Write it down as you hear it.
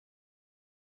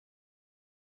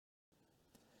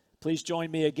Please join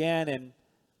me again in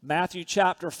Matthew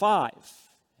chapter 5.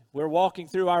 We're walking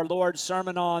through our Lord's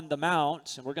Sermon on the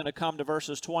Mount, and we're going to come to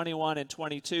verses 21 and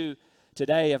 22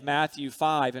 today of Matthew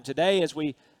 5. And today, as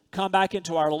we come back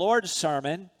into our Lord's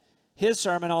sermon, his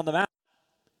Sermon on the Mount,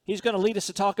 he's going to lead us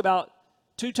to talk about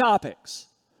two topics: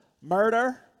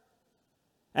 murder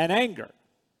and anger.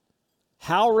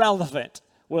 How relevant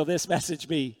will this message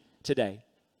be today?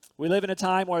 We live in a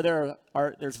time where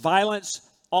there's violence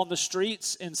on the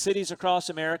streets in cities across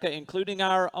America, including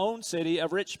our own city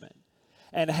of Richmond.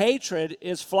 And hatred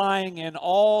is flying in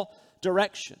all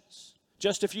directions.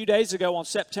 Just a few days ago, on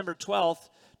September 12th,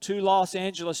 two Los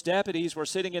Angeles deputies were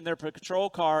sitting in their patrol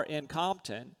car in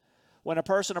Compton when a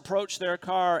person approached their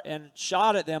car and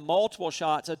shot at them multiple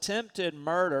shots, attempted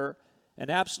murder, an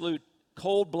absolute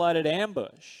cold-blooded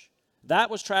ambush. That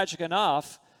was tragic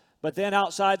enough, but then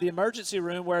outside the emergency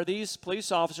room where these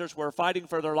police officers were fighting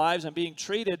for their lives and being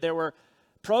treated, there were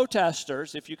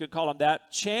protesters, if you could call them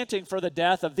that, chanting for the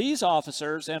death of these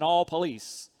officers and all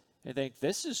police. They think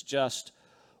this is just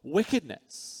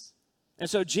wickedness. And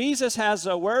so Jesus has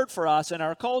a word for us in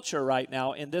our culture right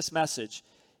now in this message.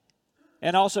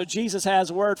 And also Jesus has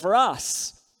a word for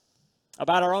us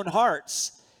about our own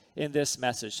hearts in this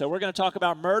message. So we're going to talk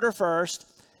about murder first,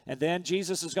 and then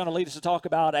Jesus is going to lead us to talk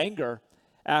about anger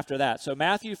after that. So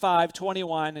Matthew 5,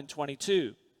 21 and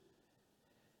 22.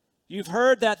 You've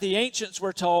heard that the ancients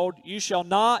were told, you shall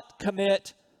not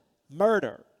commit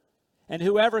murder, and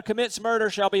whoever commits murder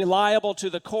shall be liable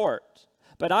to the court.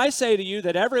 But I say to you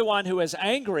that everyone who is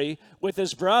angry with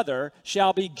his brother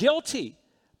shall be guilty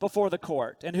before the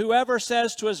court. And whoever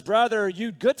says to his brother,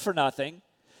 you good for nothing,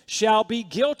 shall be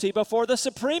guilty before the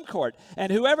Supreme Court.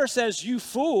 And whoever says, you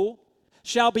fool,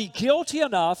 shall be guilty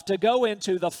enough to go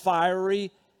into the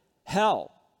fiery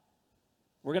hell.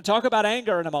 We're going to talk about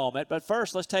anger in a moment, but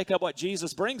first let's take up what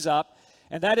Jesus brings up,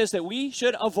 and that is that we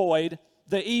should avoid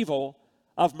the evil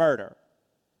of murder.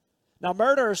 Now,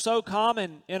 murder is so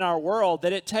common in our world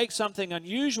that it takes something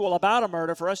unusual about a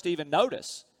murder for us to even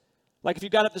notice. Like if you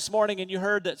got up this morning and you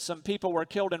heard that some people were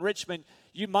killed in Richmond,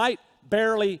 you might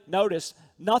barely notice.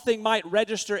 Nothing might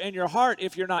register in your heart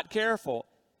if you're not careful.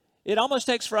 It almost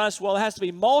takes for us, well, it has to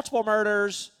be multiple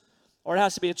murders or it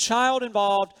has to be a child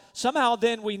involved. Somehow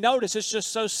then we notice it's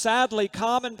just so sadly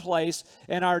commonplace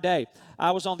in our day.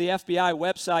 I was on the FBI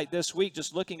website this week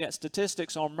just looking at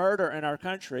statistics on murder in our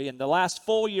country, and the last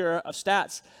full year of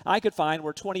stats I could find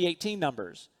were 2018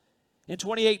 numbers. In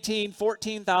 2018,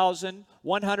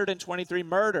 14,123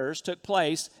 murders took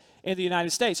place in the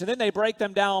United States. And then they break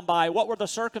them down by what were the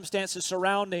circumstances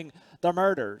surrounding the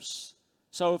murders.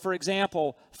 So, for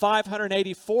example,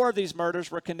 584 of these murders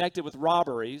were connected with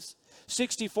robberies,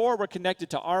 64 were connected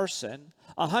to arson,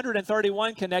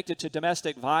 131 connected to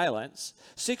domestic violence,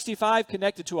 65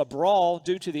 connected to a brawl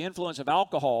due to the influence of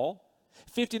alcohol,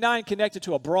 59 connected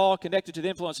to a brawl connected to the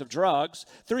influence of drugs,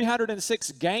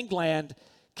 306 gangland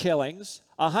killings,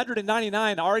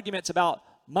 199 arguments about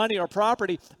money or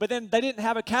property, but then they didn't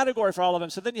have a category for all of them.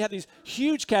 So then you have these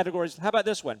huge categories. How about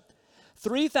this one?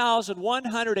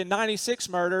 3,196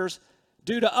 murders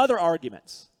due to other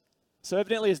arguments. So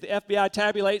evidently, as the FBI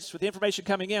tabulates with the information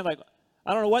coming in, like,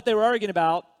 I don't know what they were arguing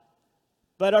about,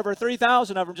 but over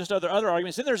 3,000 of them just other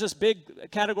arguments. Then there's this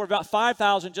big category of about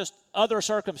 5,000 just other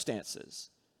circumstances.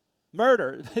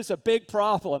 Murder is a big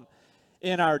problem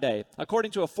in our day.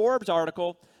 According to a Forbes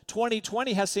article,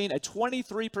 2020 has seen a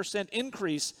 23%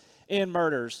 increase in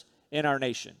murders in our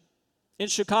nation. In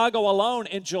Chicago alone,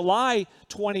 in July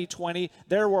 2020,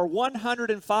 there were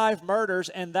 105 murders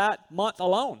in that month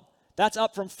alone. That's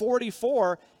up from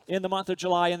 44 in the month of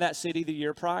July in that city the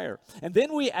year prior. And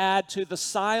then we add to the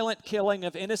silent killing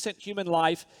of innocent human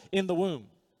life in the womb.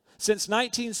 Since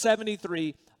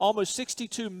 1973, almost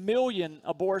 62 million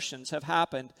abortions have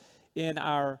happened in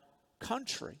our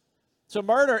country. So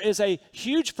murder is a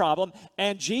huge problem,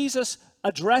 and Jesus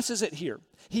addresses it here.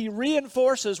 He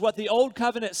reinforces what the Old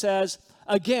Covenant says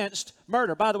against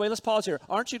murder. By the way, let's pause here.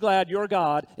 Aren't you glad your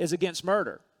God is against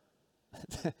murder?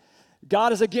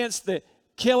 God is against the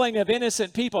killing of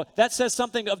innocent people. That says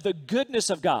something of the goodness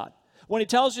of God. When he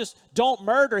tells us don't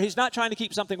murder, he's not trying to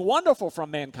keep something wonderful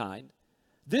from mankind.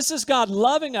 This is God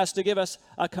loving us to give us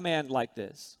a command like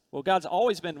this. Well, God's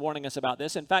always been warning us about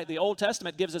this. In fact, the Old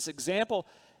Testament gives us example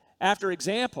after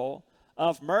example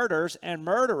of murders and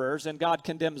murderers, and God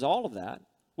condemns all of that.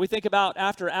 We think about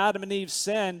after Adam and Eve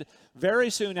sinned,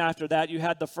 very soon after that, you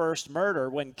had the first murder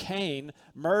when Cain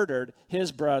murdered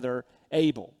his brother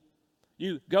Abel.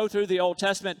 You go through the Old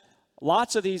Testament,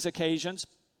 lots of these occasions,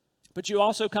 but you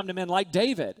also come to men like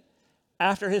David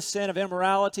after his sin of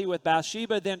immorality with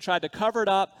Bathsheba, then tried to cover it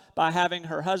up by having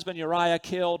her husband Uriah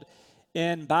killed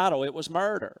in battle. It was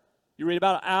murder. You read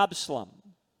about Absalom,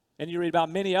 and you read about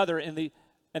many other in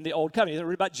the Old Covenant. You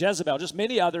read about Jezebel, just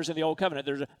many others in the Old Covenant.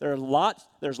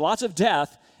 There's lots of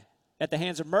death at the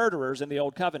hands of murderers in the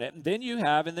Old Covenant. And then you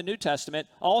have in the New Testament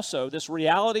also this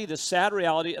reality, this sad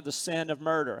reality of the sin of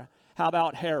murder. How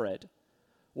about Herod?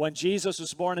 When Jesus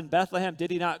was born in Bethlehem,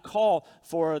 did he not call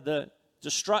for the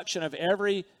destruction of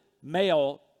every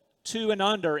male 2 and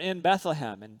under in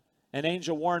Bethlehem? And an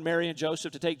angel warned Mary and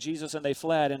Joseph to take Jesus, and they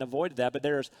fled and avoided that. But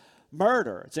there's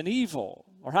murder. It's an evil.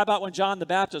 Or how about when John the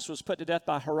Baptist was put to death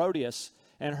by Herodias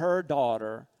and her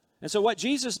daughter? And so what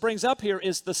Jesus brings up here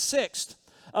is the 6th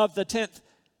of the 10th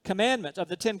commandment, of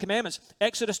the 10 commandments.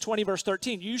 Exodus 20, verse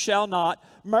 13, you shall not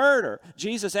murder.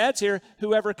 Jesus adds here,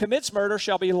 whoever commits murder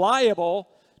shall be liable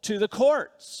to the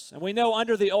courts. And we know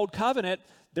under the Old Covenant,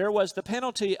 there was the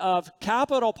penalty of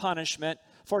capital punishment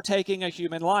for taking a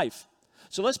human life.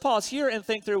 So let's pause here and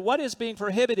think through what is being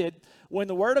prohibited when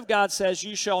the Word of God says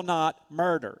you shall not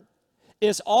murder.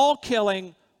 Is all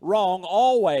killing wrong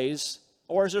always,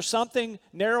 or is there something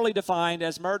narrowly defined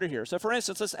as murder here? So for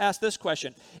instance, let's ask this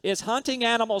question. Is hunting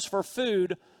animals for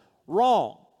food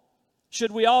wrong?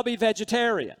 Should we all be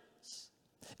vegetarians?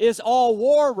 Is all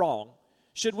war wrong?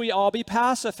 Should we all be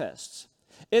pacifists?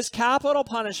 Is capital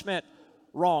punishment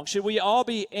wrong? Should we all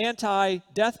be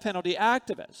anti-death penalty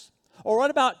activists? Or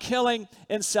what about killing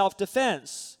in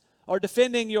self-defense or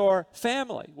defending your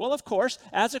family? Well, of course,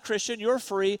 as a Christian, you're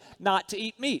free not to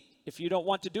eat meat. If you don't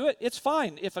want to do it, it's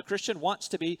fine if a Christian wants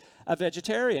to be a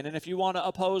vegetarian. And if you want to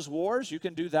oppose wars, you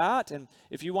can do that. And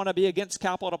if you want to be against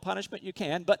capital punishment, you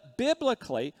can. But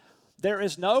biblically, there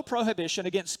is no prohibition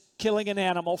against killing an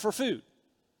animal for food.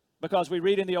 Because we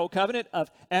read in the Old Covenant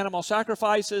of animal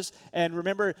sacrifices, and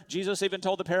remember, Jesus even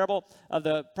told the parable of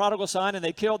the prodigal son, and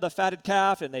they killed the fatted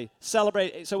calf, and they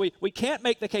celebrate. So we can't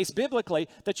make the case biblically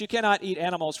that you cannot eat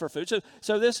animals for food.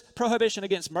 So this prohibition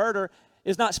against murder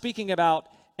is not speaking about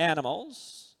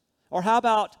animals. Or how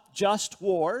about just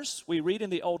wars? We read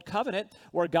in the Old Covenant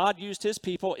where God used his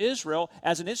people, Israel,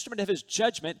 as an instrument of his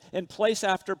judgment in place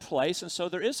after place. And so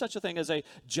there is such a thing as a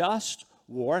just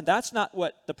war, and that's not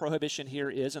what the prohibition here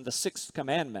is in the 6th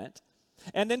commandment.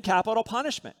 And then capital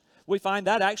punishment. We find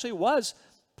that actually was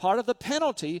part of the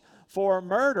penalty for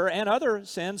murder and other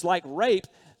sins like rape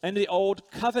in the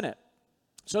Old Covenant.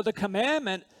 So the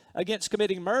commandment against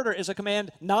committing murder is a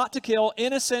command not to kill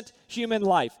innocent human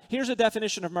life. Here's a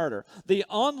definition of murder: the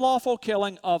unlawful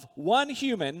killing of one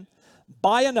human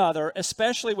by another,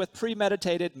 especially with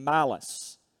premeditated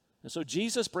malice. And so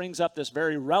Jesus brings up this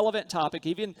very relevant topic. He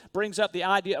even brings up the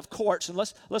idea of courts. And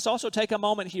let's also take a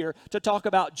moment here to talk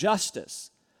about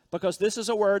justice, because this is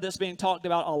a word that's being talked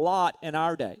about a lot in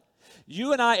our day.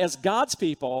 You and I, as God's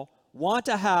people, want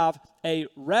to have a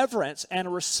reverence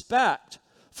and respect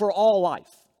for all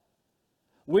life.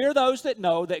 We're those that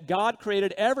know that God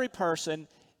created every person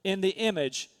in the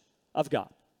image of God.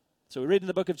 So we read in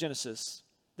the book of Genesis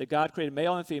that God created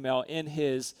male and female in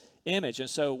his image. And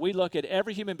so we look at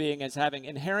every human being as having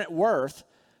inherent worth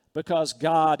because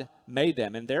God made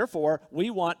them. And therefore, we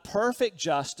want perfect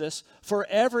justice for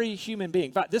every human being.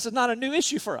 In fact, this is not a new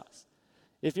issue for us.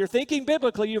 If you're thinking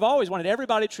biblically, you've always wanted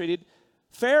everybody treated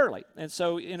fairly. And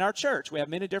so in our church, we have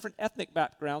many different ethnic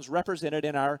backgrounds represented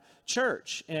in our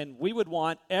church. And we would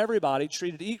want everybody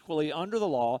treated equally under the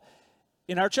law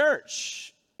in our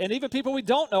church. And even people we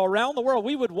don't know around the world,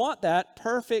 we would want that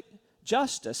perfect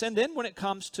justice. And then when it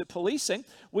comes to policing,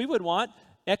 we would want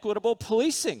equitable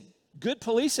policing, good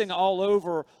policing all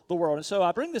over the world. And so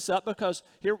I bring this up because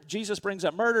here Jesus brings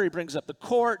up murder, he brings up the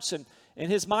courts, and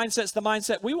his mindset's the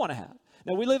mindset we want to have.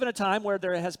 Now, we live in a time where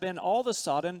there has been all of a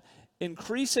sudden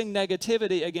increasing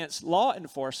negativity against law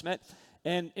enforcement,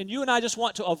 and you and I just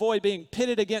want to avoid being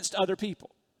pitted against other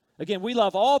people. Again, we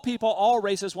love all people, all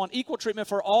races, want equal treatment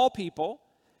for all people.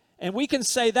 And we can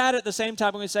say that at the same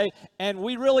time when we say, and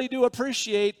we really do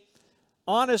appreciate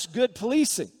honest, good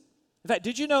policing. In fact,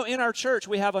 did you know in our church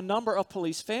we have a number of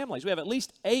police families? We have at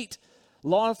least 8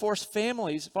 law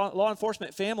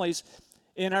enforcement families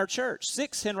in our church.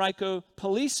 6 Henrico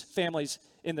police families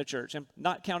in the church, and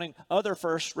not counting other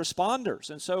first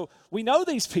responders. And so we know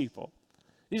these people.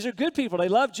 These are good people. They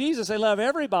love Jesus. They love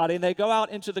everybody, and they go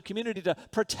out into the community to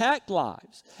protect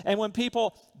lives. And when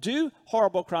people do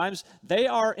horrible crimes, they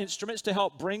are instruments to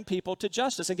help bring people to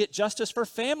justice and get justice for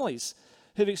families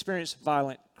who've experienced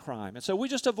violent crime. And so we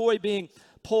just avoid being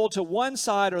pulled to one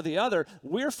side or the other.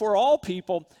 We're for all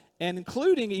people, and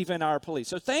including even our police.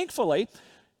 So thankfully,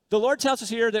 the Lord tells us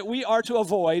here that we are to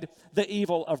avoid the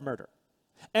evil of murder.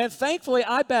 And thankfully,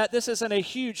 I bet this isn't a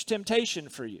huge temptation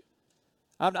for you.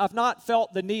 I've not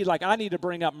felt the need like I need to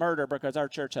bring up murder because our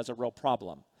church has a real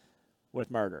problem with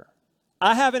murder.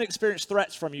 I haven't experienced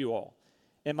threats from you all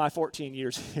in my 14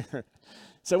 years here.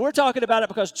 So we're talking about it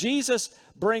because Jesus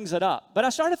brings it up. But I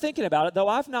started thinking about it, though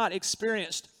I've not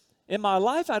experienced in my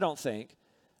life, I don't think,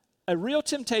 a real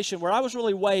temptation where I was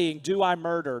really weighing, do I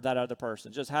murder that other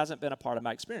person? Just hasn't been a part of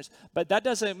my experience. But that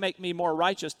doesn't make me more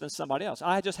righteous than somebody else.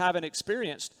 I just haven't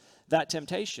experienced that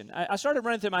temptation. I started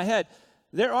running through my head,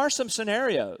 there are some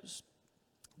scenarios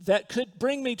that could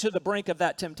bring me to the brink of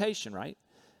that temptation, right?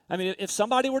 I mean, if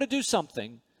somebody were to do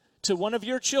something to one of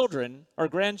your children or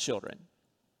grandchildren,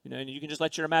 and you can just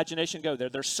let your imagination go there.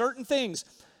 There's certain things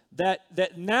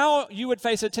that now you would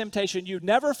face a temptation you'd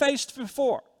never faced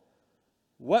before.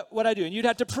 What would I do? And you'd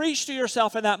have to preach to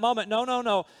yourself in that moment,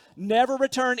 no, never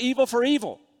return evil for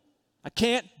evil. I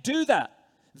can't do that.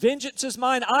 Vengeance is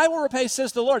mine, I will repay,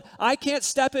 says the Lord. I can't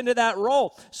step into that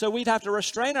role. So we'd have to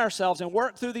restrain ourselves and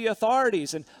work through the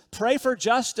authorities and pray for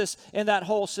justice in that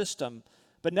whole system.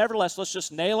 But nevertheless, let's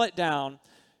just nail it down.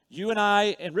 You and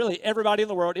I, and really everybody in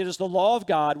the world, it is the law of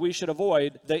God. We should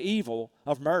avoid the evil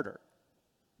of murder.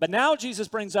 But now Jesus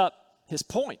brings up his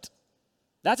point.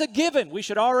 That's a given. We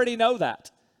should already know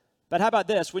that. But how about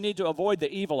this? We need to avoid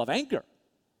the evil of anger.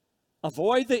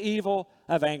 Avoid the evil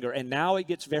of anger. And now it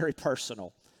gets very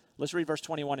personal. Let's read verse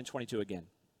 21 and 22 again.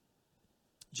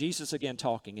 Jesus again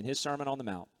talking in his Sermon on the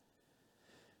Mount.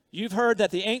 You've heard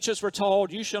that the ancients were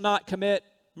told, you shall not commit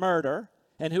murder,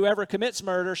 and whoever commits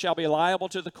murder shall be liable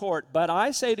to the court. But I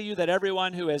say to you that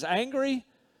everyone who is angry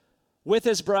with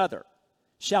his brother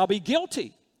shall be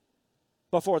guilty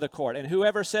before the court. And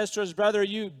whoever says to his brother,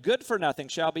 you good for nothing,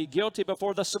 shall be guilty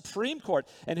before the Supreme Court.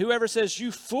 And whoever says,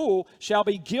 you fool, shall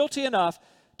be guilty enough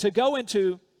to go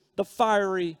into the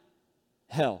fiery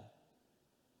hell.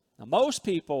 Now, most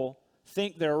people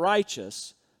think they're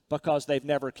righteous because they've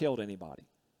never killed anybody.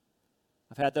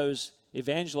 I've had those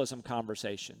evangelism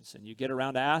conversations, and you get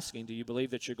around to asking, do you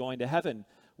believe that you're going to heaven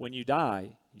when you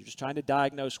die? You're just trying to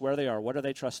diagnose where they are. What are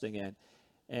they trusting in?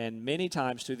 And many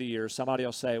times through the years, somebody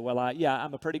will say, well,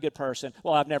 I'm a pretty good person.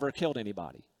 Well, I've never killed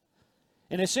anybody.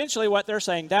 And essentially what they're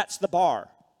saying, that's the bar.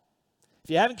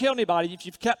 If you haven't killed anybody, if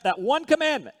you've kept that one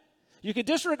commandment, you can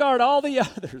disregard all the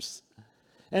others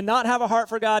and not have a heart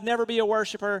for God, never be a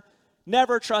worshiper,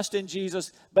 never trust in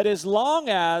Jesus. But as long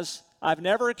as I've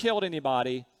never killed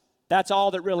anybody, that's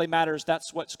all that really matters.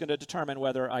 That's what's going to determine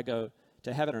whether I go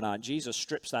to heaven or not. And Jesus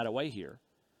strips that away here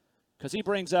because he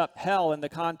brings up hell in the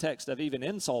context of even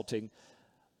insulting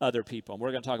other people. And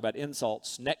we're going to talk about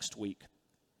insults next week.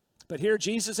 But here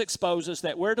Jesus exposes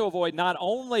that we're to avoid not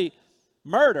only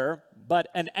murder, but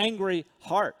an angry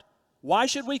heart. Why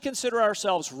should we consider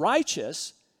ourselves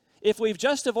righteous if we've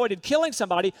just avoided killing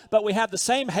somebody, but we have the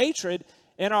same hatred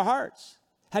in our hearts?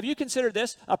 Have you considered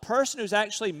this? A person who's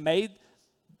actually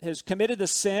has committed the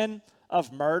sin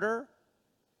of murder,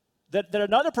 that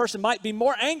another person might be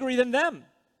more angry than them.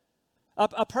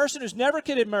 A person who's never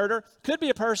committed murder could be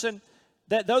a person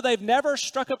that, though they've never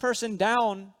struck a person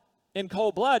down in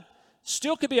cold blood,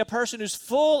 still could be a person who's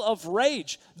full of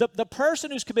rage. The person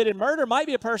who's committed murder might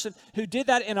be a person who did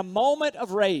that in a moment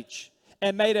of rage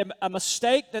and made a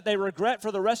mistake that they regret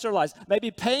for the rest of their lives,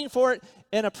 maybe paying for it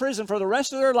in a prison for the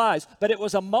rest of their lives, but it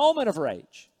was a moment of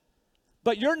rage.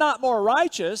 But you're not more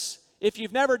righteous if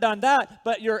you've never done that,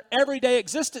 but your everyday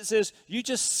existence is you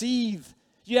just seethe.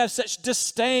 You have such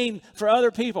disdain for other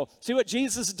people. See what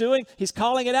Jesus is doing? He's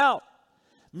calling it out.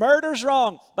 Murder's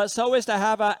wrong, but so is to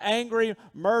have an angry,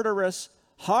 murderous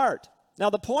heart. Now,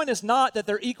 the point is not that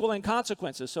they're equal in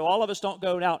consequences. So all of us don't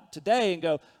go out today and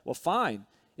go, well, fine.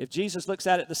 If Jesus looks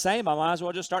at it the same, I might as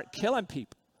well just start killing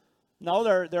people. No,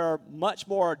 there are much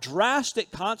more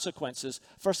drastic consequences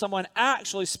for someone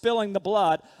actually spilling the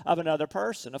blood of another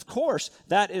person. Of course,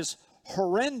 that is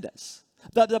horrendous.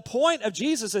 The point of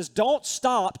Jesus is don't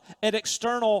stop at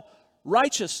external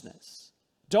righteousness.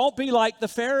 Don't be like the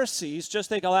Pharisees. Just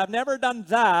think, oh, I've never done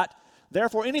that.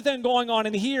 Therefore, anything going on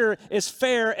in here is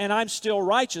fair and I'm still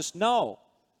righteous. No.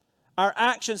 Our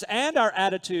actions and our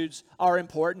attitudes are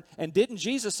important. And didn't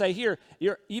Jesus say here,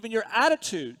 even your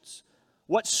attitudes,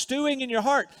 what's stewing in your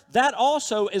heart, that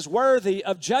also is worthy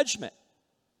of judgment.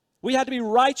 We had to be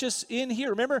righteous in here.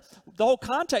 Remember, the whole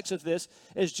context of this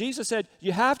is Jesus said,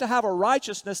 you have to have a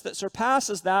righteousness that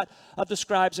surpasses that of the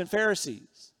scribes and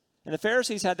Pharisees. And the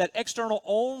Pharisees had that external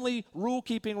only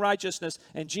rule-keeping righteousness,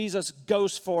 and Jesus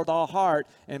goes for the heart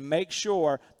and makes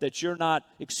sure that you're not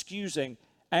excusing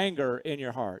anger in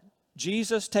your heart.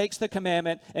 Jesus takes the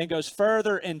commandment and goes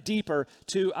further and deeper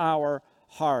to our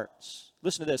hearts.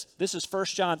 Listen to this. This is 1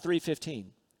 John 3:15.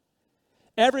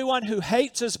 everyone who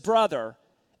hates his brother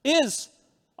is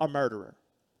a murderer.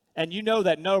 And you know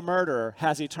that no murderer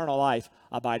has eternal life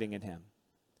abiding in him.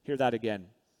 Hear that again.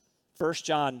 1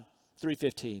 John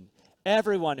 3:15.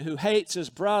 Everyone who hates his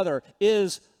brother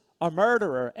is a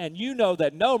murderer, and you know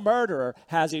that no murderer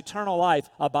has eternal life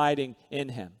abiding in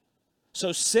him.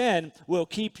 So sin will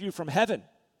keep you from heaven.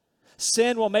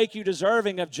 Sin will make you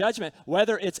deserving of judgment,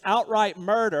 whether it's outright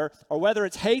murder or whether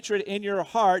it's hatred in your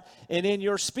heart and in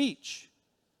your speech.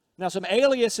 Now, some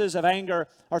aliases of anger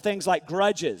are things like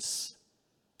grudges,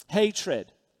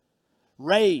 hatred,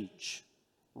 rage,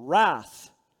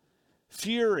 wrath,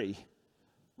 fury,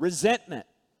 resentment,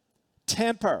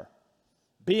 temper,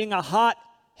 being a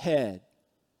hothead.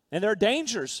 And there are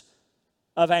dangers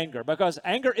of anger, because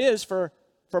anger is, for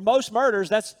most murders,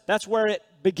 that's where it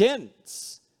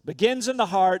begins. Begins in the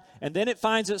heart, and then it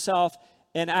finds itself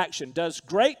in action. Does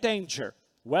great danger,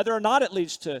 whether or not it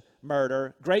leads to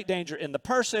murder, great danger in the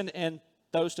person and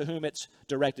those to whom it's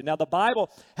directed. Now, the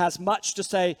Bible has much to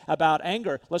say about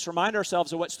anger. Let's remind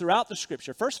ourselves of what's throughout the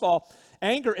Scripture. First of all,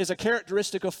 anger is a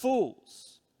characteristic of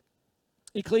fools.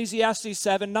 Ecclesiastes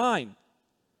 7:9.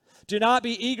 Do not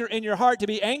be eager in your heart to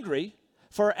be angry,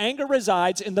 for anger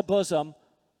resides in the bosom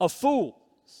of fools.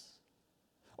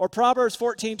 Or Proverbs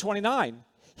 14:29.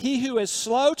 He who is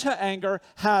slow to anger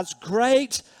has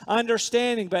great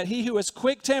understanding, but he who is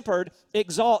quick-tempered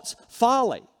exalts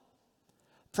folly.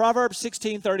 Proverbs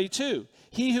 16:32.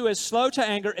 He who is slow to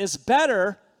anger is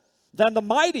better than the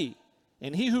mighty,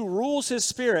 and he who rules his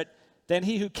spirit than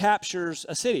he who captures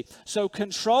a city. So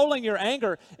controlling your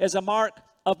anger is a mark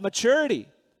of maturity,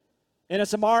 and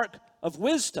it's a mark of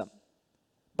wisdom.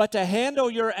 But to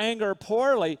handle your anger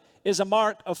poorly is a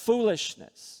mark of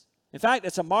foolishness. In fact,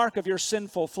 it's a mark of your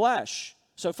sinful flesh.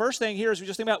 So first thing here is we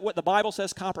just think about what the Bible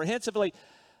says comprehensively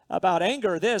about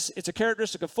anger. It's a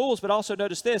characteristic of fools, but also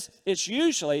notice this, it's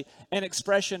usually an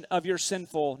expression of your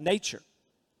sinful nature,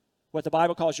 what the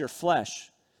Bible calls your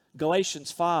flesh.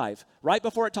 Galatians 5, right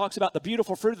before it talks about the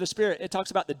beautiful fruit of the Spirit, it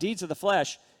talks about the deeds of the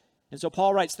flesh. And so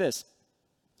Paul writes this,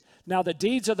 now the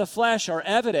deeds of the flesh are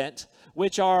evident,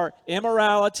 which are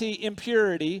immorality,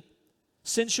 impurity,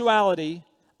 sensuality,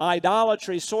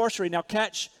 idolatry, sorcery. Now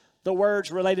catch the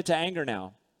words related to anger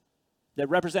now that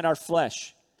represent our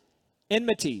flesh.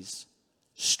 Enmities,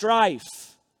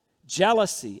 strife,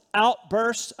 jealousy,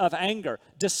 outbursts of anger,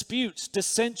 disputes,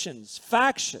 dissensions,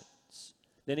 factions.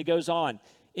 Then he goes on,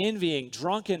 envying,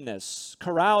 drunkenness,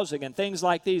 carousing, and things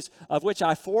like these, of which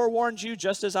I forewarned you,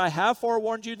 just as I have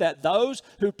forewarned you, that those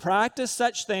who practice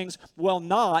such things will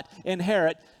not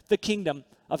inherit the kingdom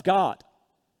of God.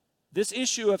 This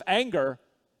issue of anger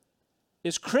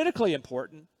is critically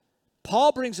important.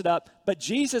 Paul brings it up, but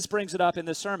Jesus brings it up in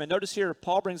this sermon. Notice here,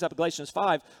 Paul brings up in Galatians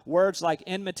 5 words like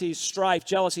enmity, strife,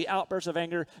 jealousy, outbursts of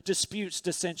anger, disputes,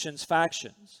 dissensions,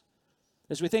 factions.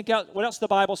 As we think out what else the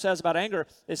Bible says about anger,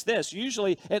 it's this.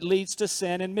 Usually it leads to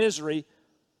sin and misery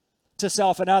to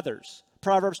self and others.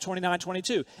 Proverbs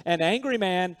 29:22. An angry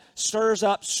man stirs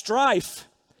up strife,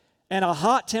 and a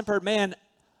hot-tempered man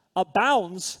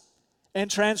abounds in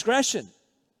transgression.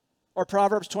 Or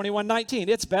Proverbs 21:19.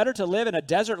 It's better to live in a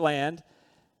desert land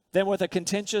than with a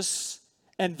contentious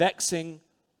and vexing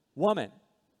woman.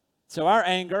 So our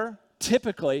anger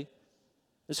typically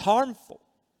is harmful.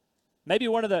 Maybe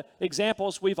one of the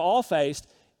examples we've all faced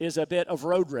is a bit of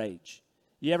road rage.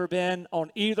 You ever been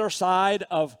on either side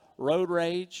of road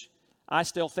rage? I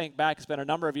still think back, it's been a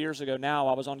number of years ago now,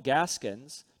 I was on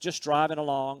Gaskins, just driving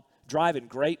along, driving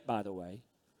great, by the way.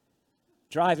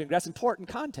 Driving, that's important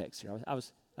context here. I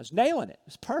was nailing it. It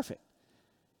was perfect.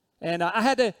 And I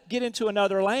had to get into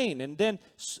another lane. And then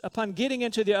upon getting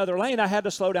into the other lane, I had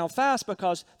to slow down fast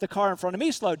because the car in front of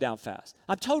me slowed down fast.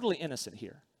 I'm totally innocent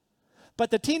here. But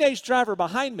the teenage driver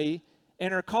behind me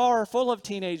in her car full of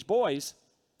teenage boys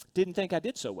didn't think I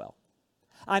did so well.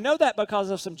 I know that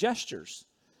because of some gestures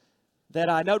that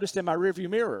I noticed in my rearview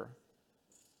mirror.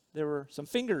 There were some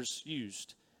fingers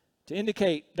used to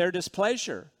indicate their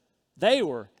displeasure. They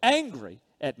were angry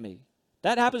at me.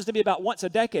 That happens to me about once a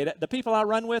decade. The people I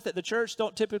run with at the church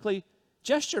don't typically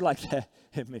gesture like that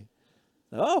at me.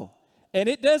 Oh, and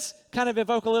it does kind of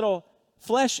evoke a little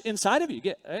flesh inside of you.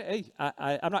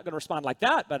 I'm not going to respond like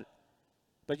that, but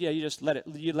yeah, you just let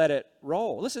it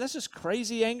roll. Listen, that's just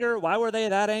crazy anger. Why were they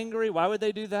that angry? Why would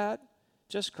they do that?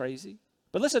 Just crazy.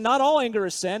 But listen, not all anger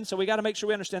is sin, so we got to make sure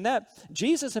we understand that.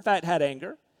 Jesus, in fact, had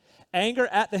anger. Anger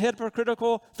at the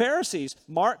hypocritical Pharisees.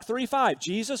 Mark 3:5.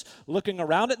 Jesus, looking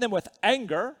around at them with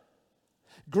anger,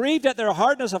 grieved at their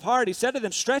hardness of heart, he said to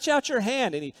them, stretch out your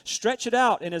hand. And he stretched it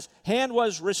out, and his hand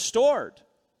was restored.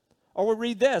 Or we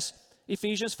read this,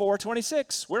 Ephesians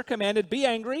 4:26. We're commanded, be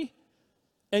angry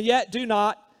and yet do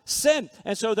not sin.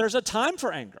 And so there's a time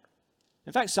for anger.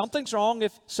 In fact, something's wrong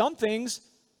if some things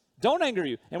don't anger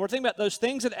you. And we're thinking about those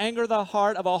things that anger the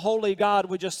heart of a holy God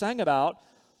we just sang about.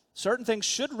 Certain things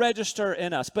should register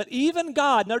in us. But even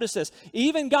God, notice this,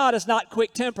 even God is not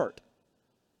quick-tempered.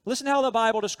 Listen how the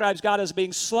Bible describes God as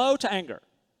being slow to anger.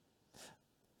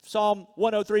 Psalm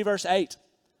 103, verse 8.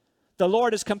 The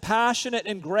Lord is compassionate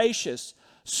and gracious,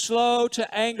 slow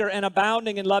to anger and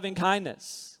abounding in loving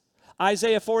kindness.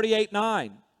 Isaiah 48,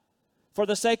 9. For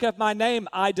the sake of my name,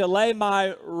 I delay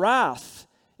my wrath,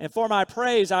 and for my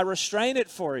praise, I restrain it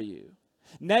for you.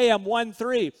 Nahum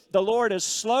 1:3, the Lord is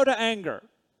slow to anger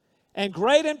and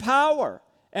great in power,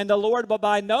 and the Lord will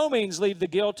by no means leave the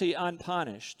guilty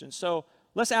unpunished. And so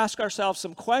let's ask ourselves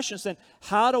some questions then.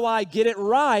 How do I get it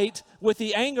right with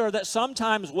the anger that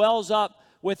sometimes wells up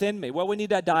within me? Well, we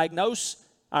need to diagnose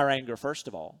our anger, first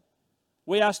of all.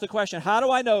 We ask the question, how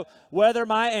do I know whether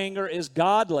my anger is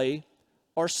godly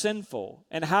or sinful?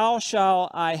 And how shall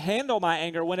I handle my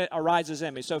anger when it arises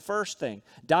in me? So first thing,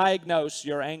 diagnose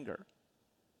your anger.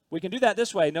 We can do that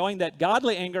this way, knowing that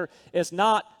godly anger is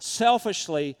not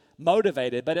selfishly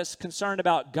motivated, but it's concerned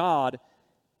about God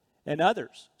and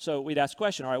others. So we'd ask the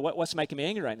question, all right, what's making me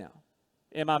angry right now?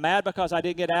 Am I mad because I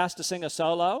didn't get asked to sing a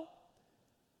solo?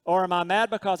 Or am I mad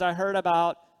because I heard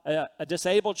about a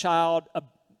disabled child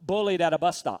bullied at a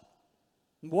bus stop?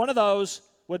 One of those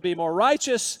would be more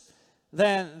righteous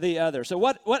than the other. So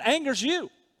what angers you?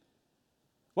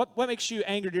 What makes you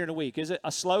angry during the week? Is it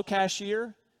a slow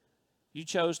cashier? You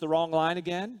chose the wrong line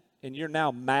again, and you're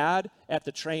now mad at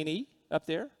the trainee up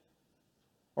there?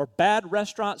 Or bad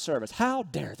restaurant service? How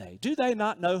dare they? Do they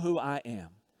not know who I am?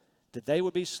 That they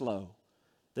would be slow,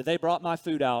 that they brought my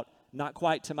food out not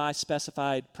quite to my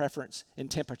specified preference in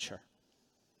temperature.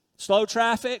 Slow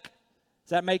traffic,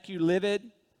 does that make you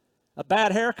livid? A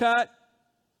bad haircut?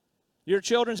 Your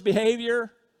children's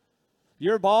behavior?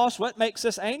 Your boss? What makes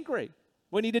us angry?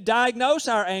 We need to diagnose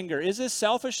our anger. Is this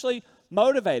selfishly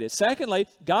motivated? Secondly,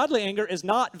 godly anger is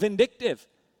not vindictive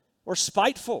or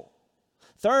spiteful.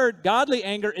 Third, godly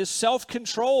anger is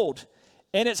self-controlled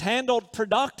and it's handled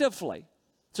productively.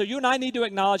 So you and I need to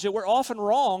acknowledge that we're often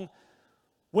wrong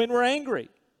when we're angry.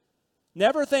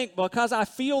 Never think because I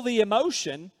feel the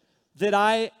emotion that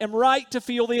I am right to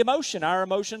feel the emotion. Our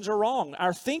emotions are wrong.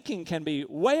 Our thinking can be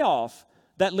way off.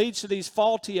 That leads to these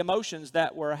faulty emotions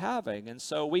that we're having. And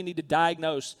so we need to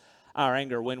diagnose our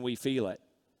anger when we feel it.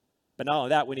 But not only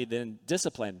that, we need to then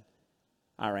discipline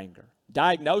our anger.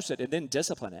 Diagnose it and then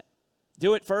discipline it.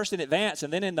 Do it first in advance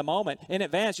and then in the moment. In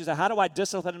advance, you say, how do I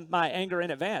discipline my anger in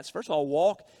advance? First of all,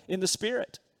 walk in the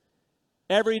Spirit.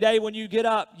 Every day when you get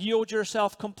up, yield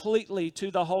yourself completely to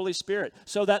the Holy Spirit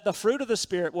so that the fruit of the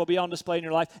Spirit will be on display in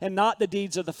your life and not the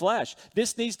deeds of the flesh.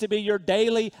 This needs to be your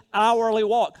daily, hourly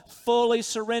walk, fully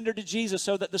surrendered to Jesus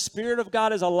so that the Spirit of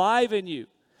God is alive in you.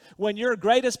 When your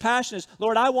greatest passion is,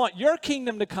 Lord, I want your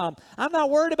kingdom to come. I'm not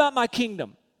worried about my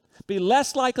kingdom. Be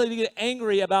less likely to get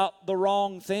angry about the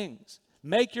wrong things.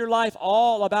 Make your life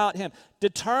all about Him.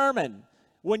 Determine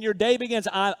when your day begins,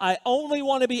 I only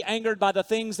want to be angered by the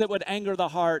things that would anger the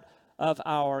heart of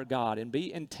our God. And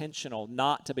be intentional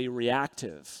not to be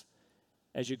reactive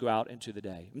as you go out into the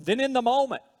day. Then in the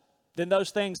moment, then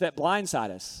those things that blindside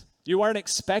us. You weren't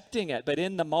expecting it, but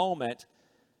in the moment,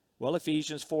 well,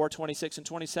 Ephesians 4, 26 and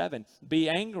 27. Be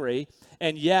angry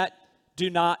and yet do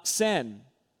not sin.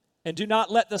 And do not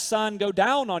let the sun go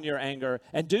down on your anger.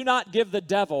 And do not give the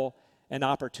devil an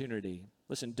opportunity.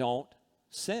 Listen, don't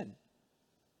sin.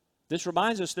 This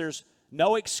reminds us there's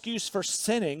no excuse for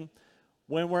sinning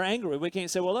when we're angry. We can't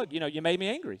say, well, look, you made me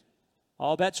angry.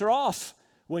 All bets are off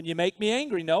when you make me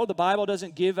angry. No, the Bible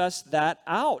doesn't give us that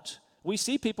out. We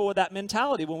see people with that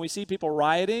mentality. When we see people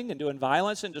rioting and doing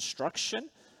violence and destruction,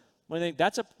 we think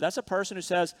that's a person who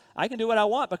says, I can do what I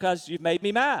want because you've made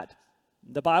me mad.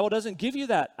 The Bible doesn't give you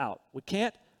that out. We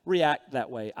can't react that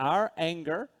way. Our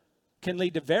anger can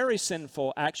lead to very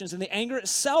sinful actions, and the anger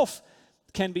itself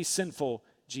can be sinful,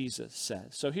 Jesus says.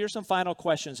 So here's some final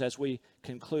questions as we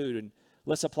conclude, and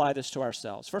let's apply this to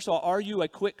ourselves. First of all, are you a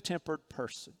quick-tempered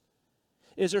person?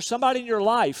 Is there somebody in your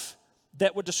life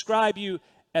that would describe you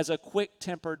as a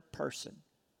quick-tempered person?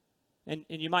 And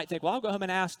you might think, well, I'll go home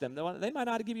and ask them. They might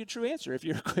not give you a true answer if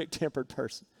you're a quick-tempered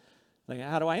person. Like,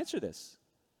 how do I answer this?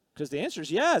 Because the answer is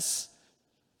yes.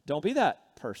 Don't be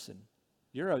that person.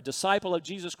 You're a disciple of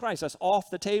Jesus Christ. That's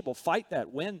off the table. Fight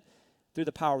that. Win through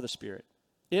the power of the Spirit.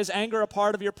 Is anger a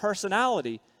part of your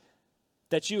personality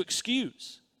that you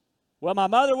excuse? Well, my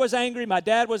mother was angry. My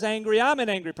dad was angry. I'm an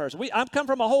angry person. I've come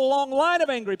from a whole long line of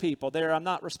angry people. There, I'm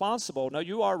not responsible. No,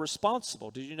 you are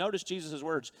responsible. Did you notice Jesus'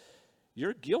 words?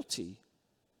 You're guilty.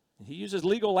 He uses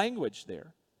legal language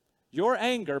there. Your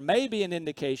anger may be an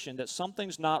indication that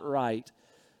something's not right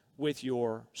with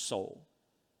your soul.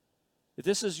 If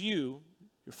this is you're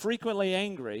frequently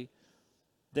angry,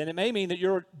 then it may mean that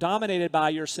you're dominated by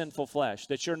your sinful flesh,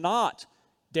 that you're not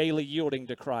daily yielding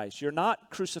to Christ. You're not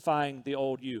crucifying the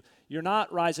old you. You're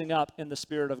not rising up in the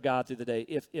Spirit of God through the day.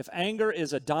 If anger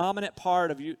is a dominant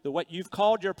part of you, what you've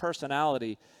called your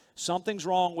personality, something's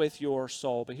wrong with your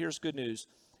soul. But here's good news.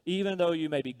 Even though you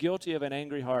may be guilty of an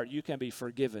angry heart, you can be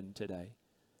forgiven today.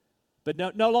 But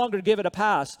no longer give it a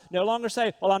pass. No longer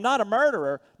say, well, I'm not a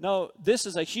murderer. No, this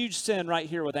is a huge sin right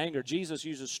here with anger. Jesus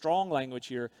uses strong language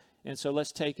here, and so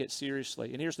let's take it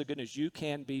seriously. And here's the good news. You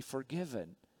can be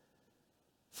forgiven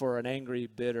for an angry,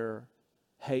 bitter,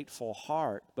 hateful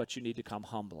heart, but you need to come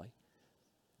humbly.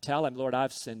 Tell him, Lord,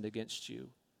 I've sinned against you.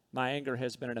 My anger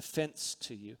has been an offense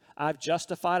to you. I've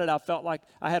justified it. I felt like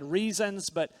I had reasons,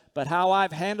 but how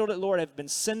I've handled it, Lord, have been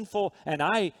sinful, and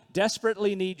I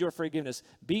desperately need your forgiveness.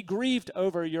 Be grieved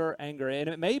over your anger. And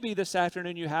it may be this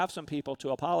afternoon you have some people to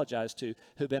apologize to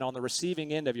who've been on the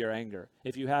receiving end of your anger,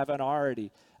 if you haven't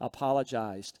already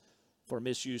apologized for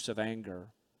misuse of anger.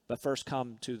 But first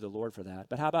come to the Lord for that.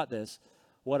 But how about this?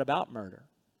 What about murder?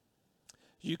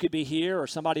 You could be here, or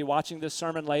somebody watching this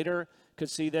sermon later could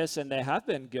see this, and they have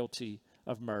been guilty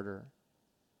of murder.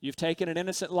 You've taken an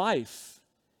innocent life.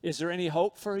 Is there any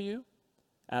hope for you?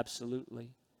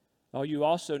 Absolutely. Oh, you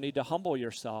also need to humble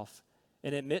yourself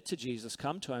and admit to Jesus.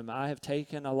 Come to him. I have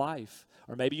taken a life.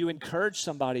 Or maybe you encourage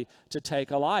somebody to take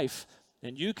a life.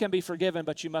 And you can be forgiven,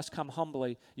 but you must come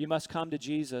humbly. You must come to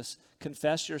Jesus,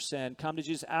 confess your sin, come to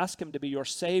Jesus, ask him to be your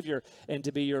Savior and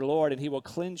to be your Lord, and he will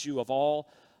cleanse you of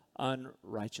all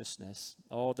unrighteousness.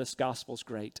 Oh, this gospel's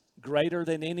great. Greater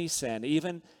than any sin,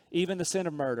 even the sin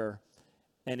of murder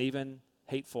and even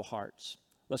hateful hearts.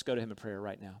 Let's go to him in prayer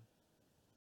right now.